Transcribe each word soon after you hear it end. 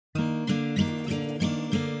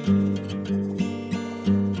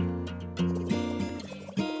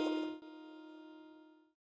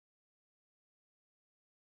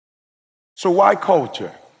So why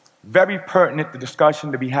culture? Very pertinent the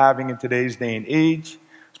discussion to be having in today's day and age,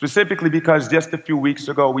 specifically because just a few weeks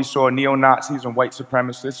ago we saw neo-Nazis and white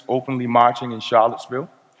supremacists openly marching in Charlottesville.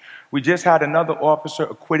 We just had another officer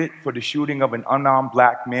acquitted for the shooting of an unarmed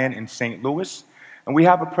black man in St. Louis. And we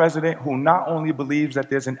have a president who not only believes that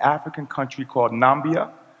there's an African country called Nambia,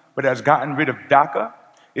 but has gotten rid of DACA,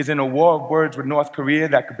 is in a war of words with North Korea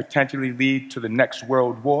that could potentially lead to the next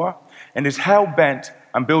world war, and is hell-bent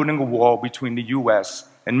on building a wall between the US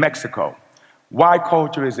and Mexico. Why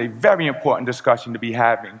culture is a very important discussion to be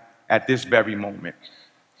having at this very moment.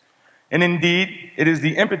 And indeed, it is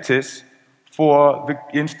the impetus for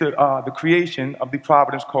the creation of the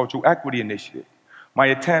Providence Cultural Equity Initiative. My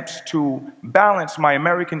attempts to balance my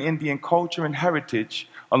American Indian culture and heritage,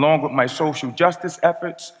 along with my social justice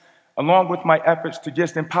efforts, along with my efforts to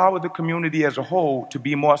just empower the community as a whole to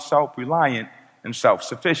be more self-reliant and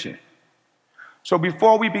self-sufficient. So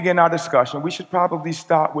before we begin our discussion, we should probably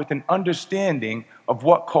start with an understanding of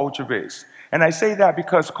what culture is. And I say that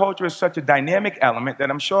because culture is such a dynamic element that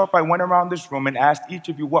I'm sure if I went around this room and asked each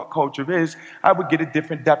of you what culture is, I would get a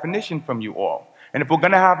different definition from you all. And if we're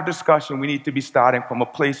going to have a discussion, we need to be starting from a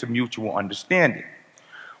place of mutual understanding.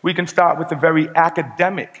 We can start with a very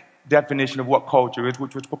academic definition of what culture is,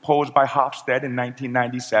 which was proposed by Hofstede in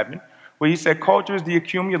 1997, where he said culture is the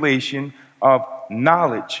accumulation of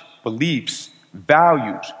knowledge, beliefs,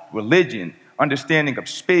 values, religion, understanding of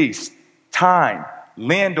space, time,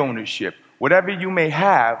 land ownership, whatever you may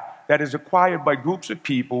have that is acquired by groups of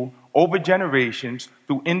people over generations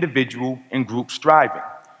through individual and group striving.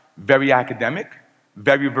 Very academic,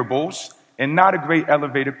 very verbose, and not a great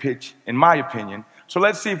elevator pitch, in my opinion. So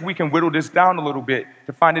let's see if we can whittle this down a little bit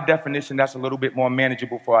to find a definition that's a little bit more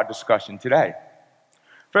manageable for our discussion today.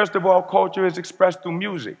 First of all, culture is expressed through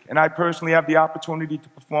music, and I personally have the opportunity to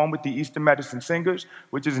perform with the Eastern Medicine Singers,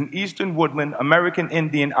 which is an Eastern Woodland, American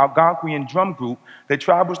Indian, Algonquian drum group that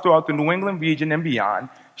travels throughout the New England region and beyond,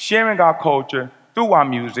 sharing our culture through our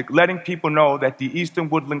music, letting people know that the Eastern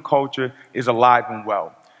Woodland culture is alive and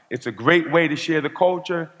well. It's a great way to share the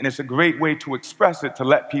culture, and it's a great way to express it to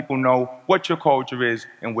let people know what your culture is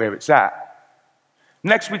and where it's at.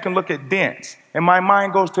 Next, we can look at dance, and my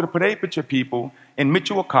mind goes to the Purépecha people in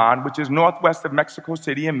Michoacán, which is northwest of Mexico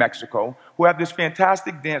City in Mexico, who have this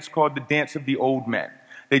fantastic dance called the Dance of the Old Men.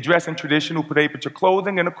 They dress in traditional Purépecha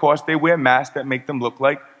clothing, and of course, they wear masks that make them look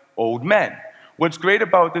like old men. What's great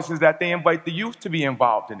about this is that they invite the youth to be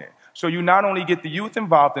involved in it. So you not only get the youth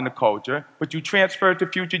involved in the culture, but you transfer it to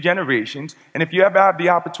future generations. And if you ever have the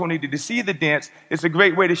opportunity to see the dance, it's a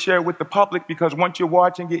great way to share it with the public because once you're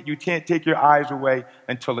watching it, you can't take your eyes away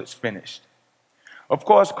until it's finished. Of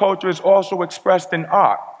course, culture is also expressed in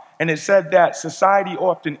art. And it's said that society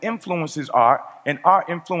often influences art, and art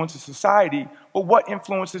influences society. But what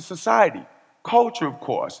influences society? Culture, of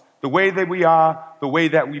course. The way that we are, the way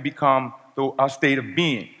that we become, our state of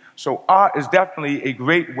being. So art is definitely a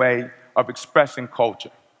great way of expressing culture.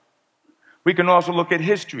 We can also look at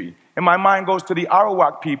history. And my mind goes to the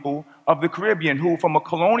Arawak people of the Caribbean who, from a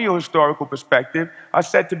colonial historical perspective, are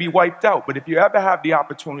said to be wiped out. But if you ever have the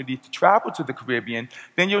opportunity to travel to the Caribbean,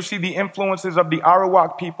 then you'll see the influences of the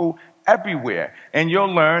Arawak people everywhere. And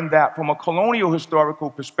you'll learn that from a colonial historical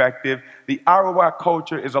perspective, the Arawak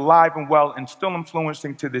culture is alive and well and still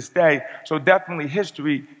influencing to this day. So definitely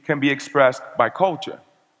history can be expressed by culture.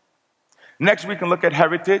 Next, we can look at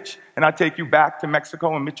heritage, and I'll take you back to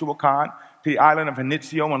Mexico and Michoacán, to the island of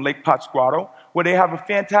Janitzio and Lake Pátzcuaro, where they have a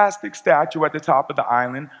fantastic statue at the top of the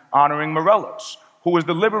island honoring Morelos, who was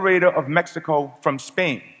the liberator of Mexico from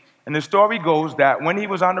Spain. And the story goes that when he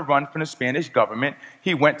was on the run from the Spanish government,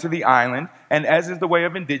 he went to the island, and as is the way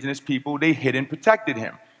of indigenous people, they hid and protected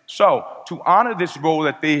him. So, to honor this role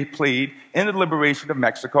that they played in the liberation of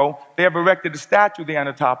Mexico, they have erected a statue there on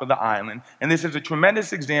the top of the island, and this is a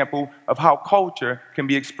tremendous example of how culture can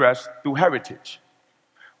be expressed through heritage.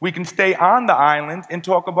 We can stay on the island and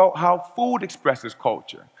talk about how food expresses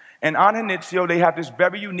culture. And on Janitzio, they have this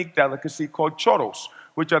very unique delicacy called chorros,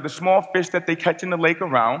 which are the small fish that they catch in the lake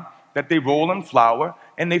around, that they roll in flour,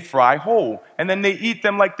 and they fry whole. And then they eat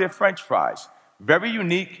them like they're French fries. Very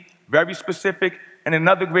unique, very specific, and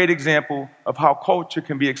another great example of how culture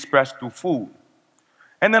can be expressed through food.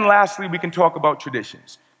 And then lastly, we can talk about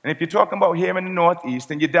traditions. And if you're talking about here in the Northeast,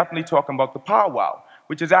 then you're definitely talking about the powwow,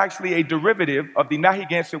 which is actually a derivative of the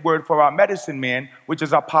Narragansett word for our medicine man, which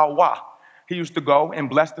is a powwow. He used to go and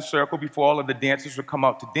bless the circle before all of the dancers would come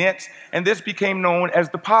out to dance, and this became known as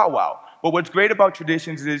the powwow, But what's great about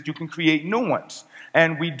traditions is you can create new ones.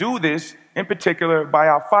 And we do this, in particular, by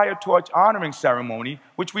our fire torch honoring ceremony,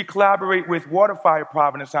 which we collaborate with Water Fire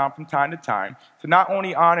Providence on from time to not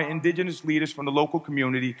only honor indigenous leaders from the local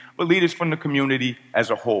community, but leaders from the community as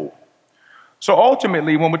a whole. So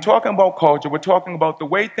ultimately, when we're talking about culture, we're talking about the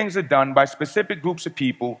way things are done by specific groups of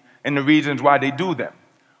people and the reasons why they do them.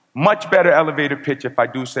 Much better elevator pitch if I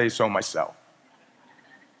do say so myself.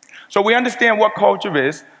 So we understand what culture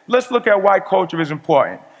is. Let's look at why culture is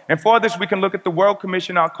important. And for this, we can look at the World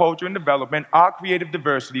Commission on Culture and Development, our Creative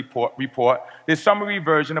Diversity Report, their summary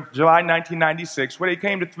version of July 1996, where they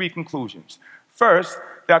came to 3 conclusions. First,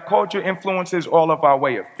 that culture influences all of our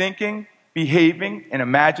way of thinking, behaving, and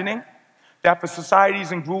imagining. That for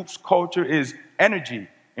societies and groups, culture is energy,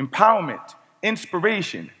 empowerment,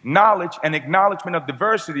 inspiration, knowledge, and acknowledgement of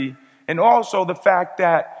diversity, and also the fact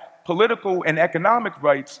that political and economic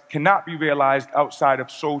rights cannot be realized outside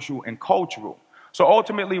of social and cultural. So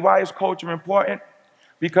ultimately, why is culture important?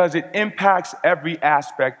 Because it impacts every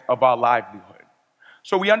aspect of our livelihood.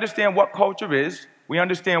 So we understand what culture is, we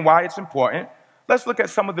understand why it's important. Let's look at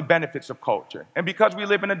some of the benefits of culture. And because we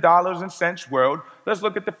live in a dollars and cents world, let's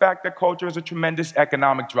look at the fact that culture is a tremendous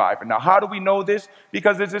economic driver. Now, how do we know this?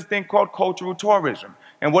 Because there's this thing called cultural tourism.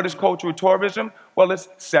 And what is cultural tourism? Well, it's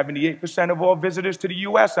 78% of all visitors to the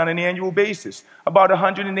US on an annual basis, about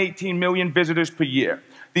 118 million visitors per year.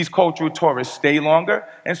 These cultural tourists stay longer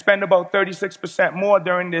and spend about 36% more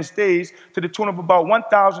during their stays, to the tune of about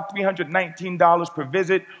 $1,319 per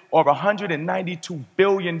visit, or $192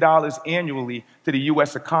 billion annually to the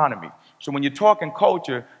US economy. So when you're talking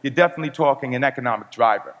culture, you're definitely talking an economic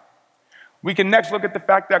driver. We can next look at the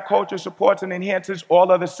fact that culture supports and enhances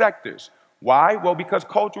all other sectors. Why? Well, because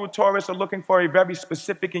cultural tourists are looking for a very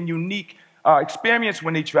specific and unique experience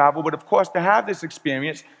when they travel, but of course, to have this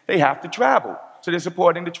experience, they have to travel. So they're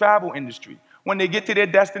supporting the travel industry. When they get to their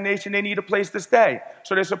destination, they need a place to stay.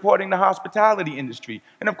 So they're supporting the hospitality industry.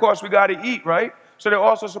 And of course, we gotta eat, right? So they're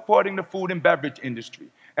also supporting the food and beverage industry.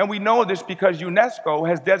 And we know this because UNESCO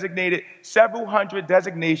has designated several hundred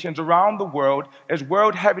designations around the world as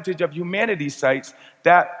World Heritage of Humanity sites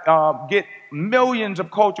that get millions of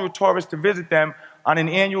cultural tourists to visit them on an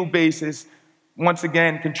annual basis, once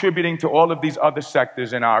again, contributing to all of these other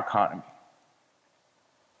sectors in our economy.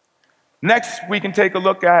 Next, we can take a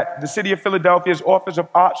look at the City of Philadelphia's Office of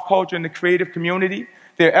Arts, Culture, and the Creative Community.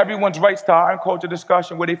 They're Everyone's Rights to Art and Culture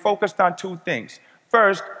discussion, where they focused on 2 things.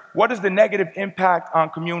 First, what is the negative impact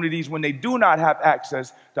on communities when they do not have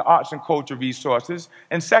access to arts and culture resources?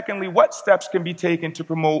 And secondly, what steps can be taken to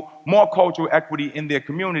promote more cultural equity in their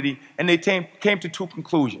community? And they came to 2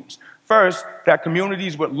 conclusions. First, that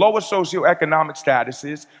communities with lower socioeconomic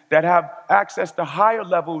statuses that have access to higher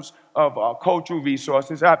levels of cultural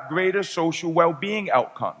resources have greater social well-being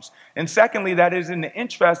outcomes. And secondly, that is in the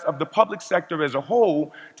interest of the public sector as a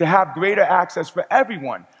whole to have greater access for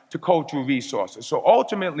everyone to cultural resources. So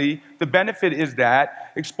ultimately, the benefit is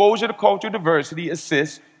that exposure to cultural diversity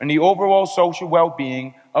assists in the overall social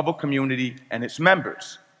well-being of a community and its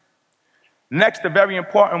members. Next, a very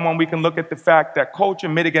important one, we can look at the fact that culture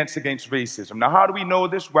mitigates against racism. Now, how do we know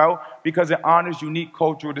this? Well, because it honors unique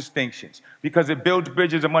cultural distinctions, because it builds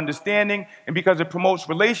bridges of understanding, and because it promotes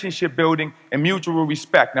relationship building and mutual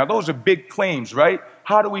respect. Now, those are big claims, right?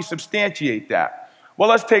 How do we substantiate that? Well,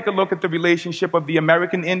 let's take a look at the relationship of the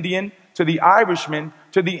American Indian to the Irishman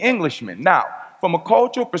to the Englishman. Now, from a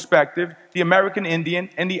cultural perspective, the American Indian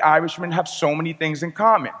and the Irishman have so many things in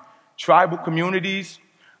common. Tribal communities,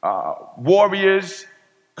 warriors,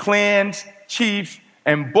 clans, chiefs,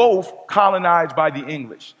 and both colonized by the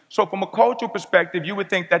English. So from a cultural perspective, you would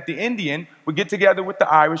think that the Indian would get together with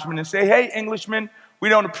the Irishman and say, hey, Englishman, we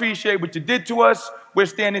don't appreciate what you did to us. We're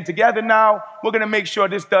standing together now. We're going to make sure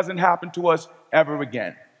this doesn't happen to us ever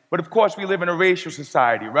again. But of course, we live in a racial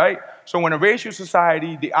society, right? So in a racial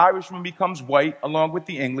society, the Irishman becomes white along with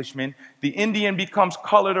the Englishman. The Indian becomes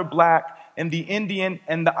colored or black, and the Indian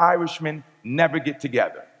and the Irishman never get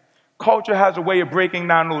together. Culture has a way of breaking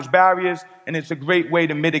down those barriers, and it's a great way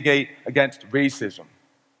to mitigate against racism.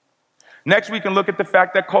 Next, we can look at the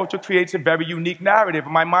fact that culture creates a very unique narrative.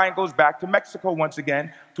 My mind goes back to Mexico once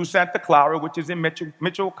again, to Santa Clara, which is in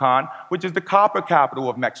Michoacan, which is the copper capital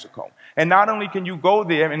of Mexico. And not only can you go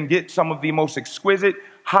there and get some of the most exquisite,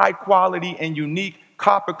 high quality, and unique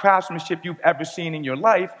copper craftsmanship you've ever seen in your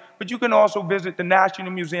life, but you can also visit the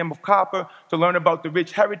National Museum of Copper to learn about the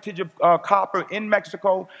rich heritage of copper in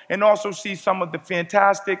Mexico, and also see some of the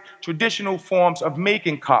fantastic traditional forms of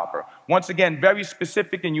making copper. Once again, very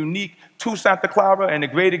specific and unique to Santa Clara, and a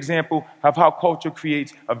great example of how culture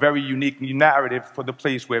creates a very unique narrative for the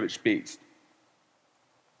place where it's based.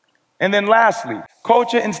 And then lastly,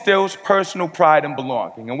 culture instills personal pride and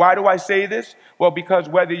belonging. And why do I say this? Well, because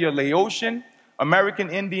whether you're Laotian, American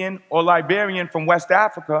Indian, or Liberian from West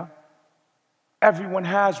Africa, everyone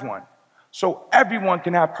has one. So everyone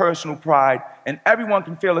can have personal pride and everyone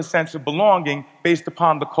can feel a sense of belonging based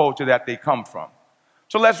upon the culture that they come from.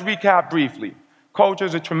 So let's recap briefly. Culture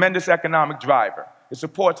is a tremendous economic driver. It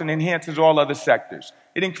supports and enhances all other sectors.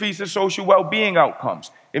 It increases social well-being outcomes.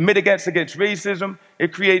 It mitigates against racism.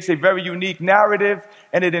 It creates a very unique narrative,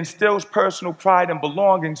 and it instills personal pride and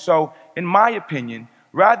belonging. So, in my opinion,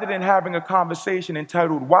 rather than having a conversation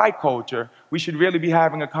entitled "Why Culture?", we should really be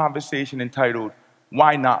having a conversation entitled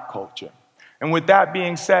 "Why Not Culture?" And with that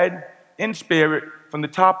being said, in spirit, from the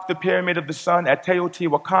top of the Pyramid of the Sun at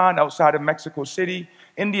Teotihuacan outside of Mexico City,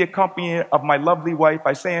 in the accompaniment of my lovely wife,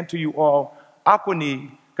 I say unto you all,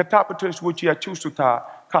 Aquani, Katapatus Wuchia Chusuta,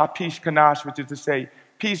 Ka Peace Kanash, which is to say,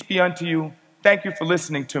 peace be unto you. Thank you for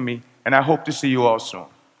listening to me, and I hope to see you all soon.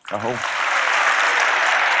 I hope.